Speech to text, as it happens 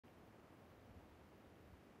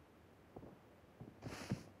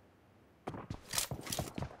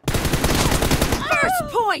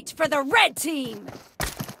point for the red team!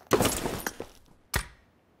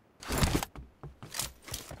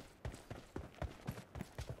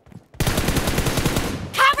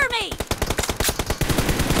 Cover me!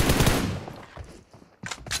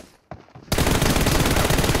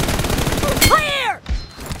 Clear!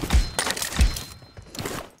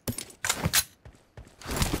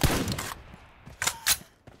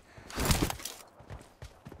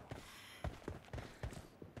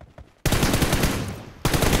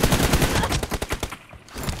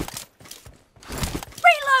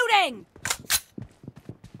 Reloading!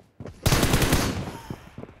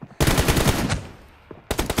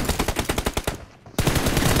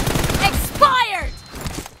 Expired!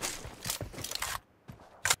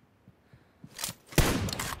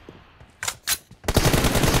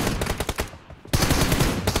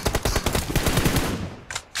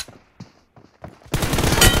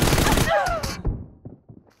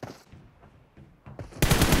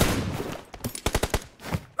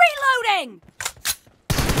 Reloading!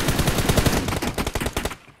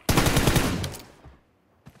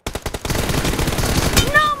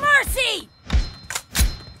 No mercy!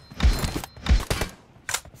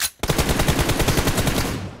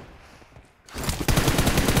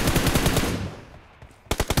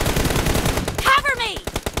 Cover me!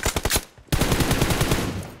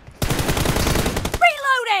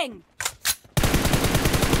 Reloading!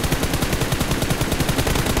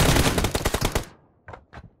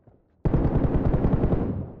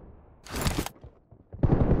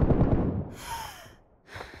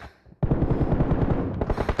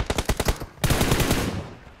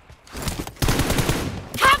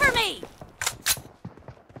 Cover me!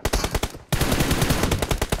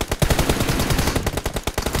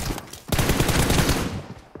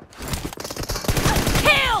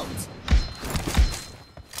 Killed!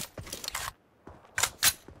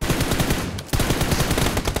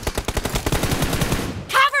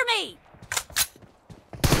 Cover me!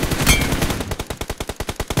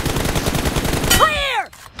 Clear!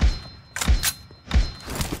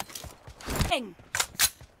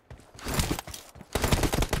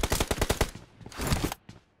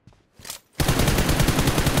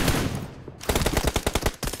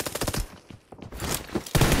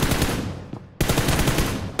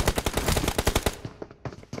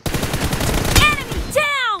 Enemy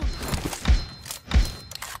down!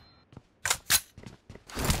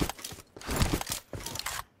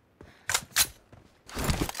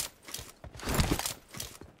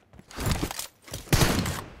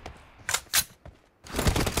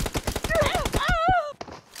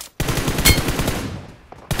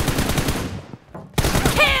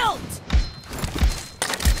 Killed!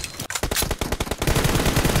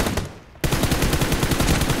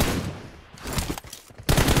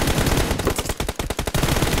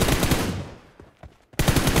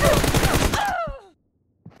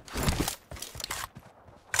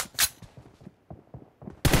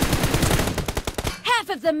 Half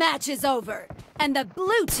of the match is over, and the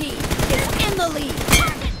blue team is in the lead.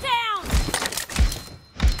 Target down!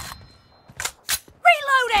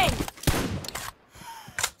 Reloading!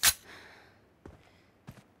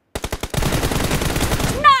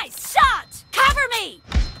 Nice shot! Cover me!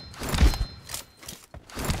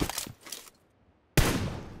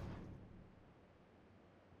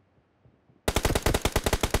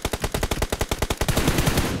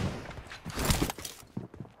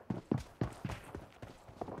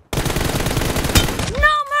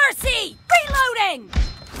 No mercy! Reloading!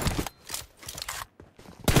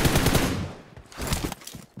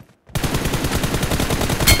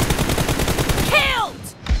 Killed!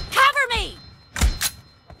 Cover me!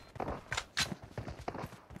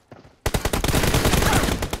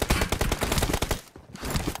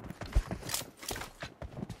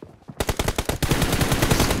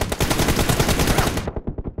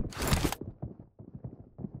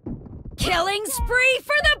 Killing spree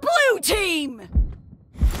for the blue team!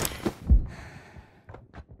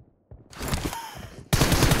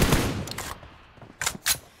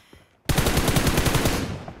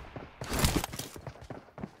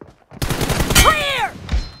 Clear!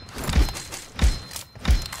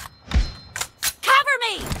 Cover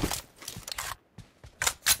me!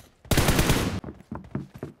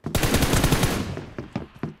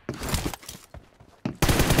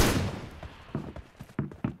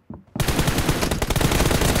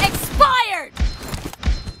 Expired!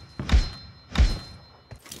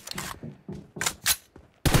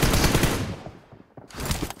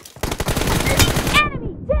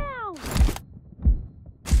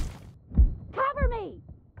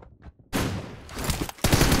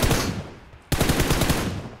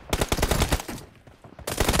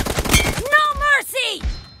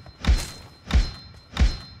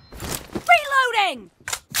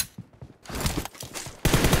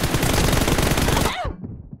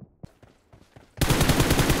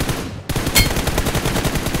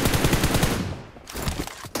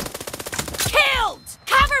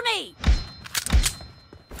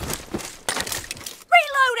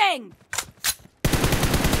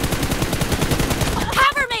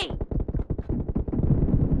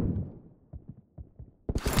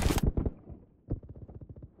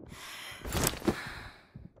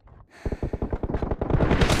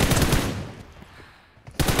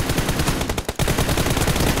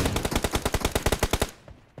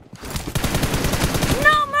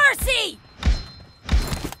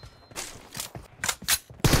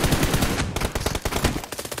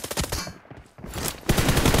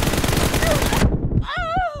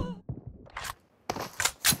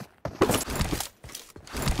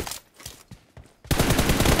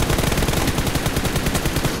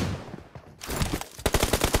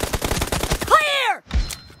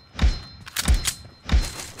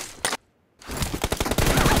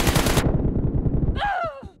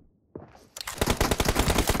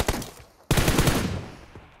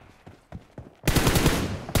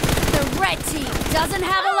 doesn't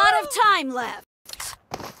have a lot of time left.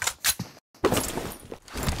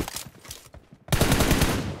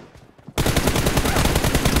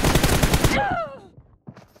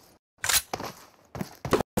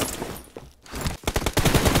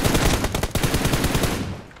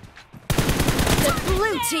 The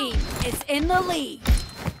blue team is in the lead.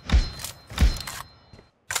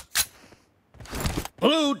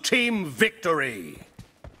 Blue team victory!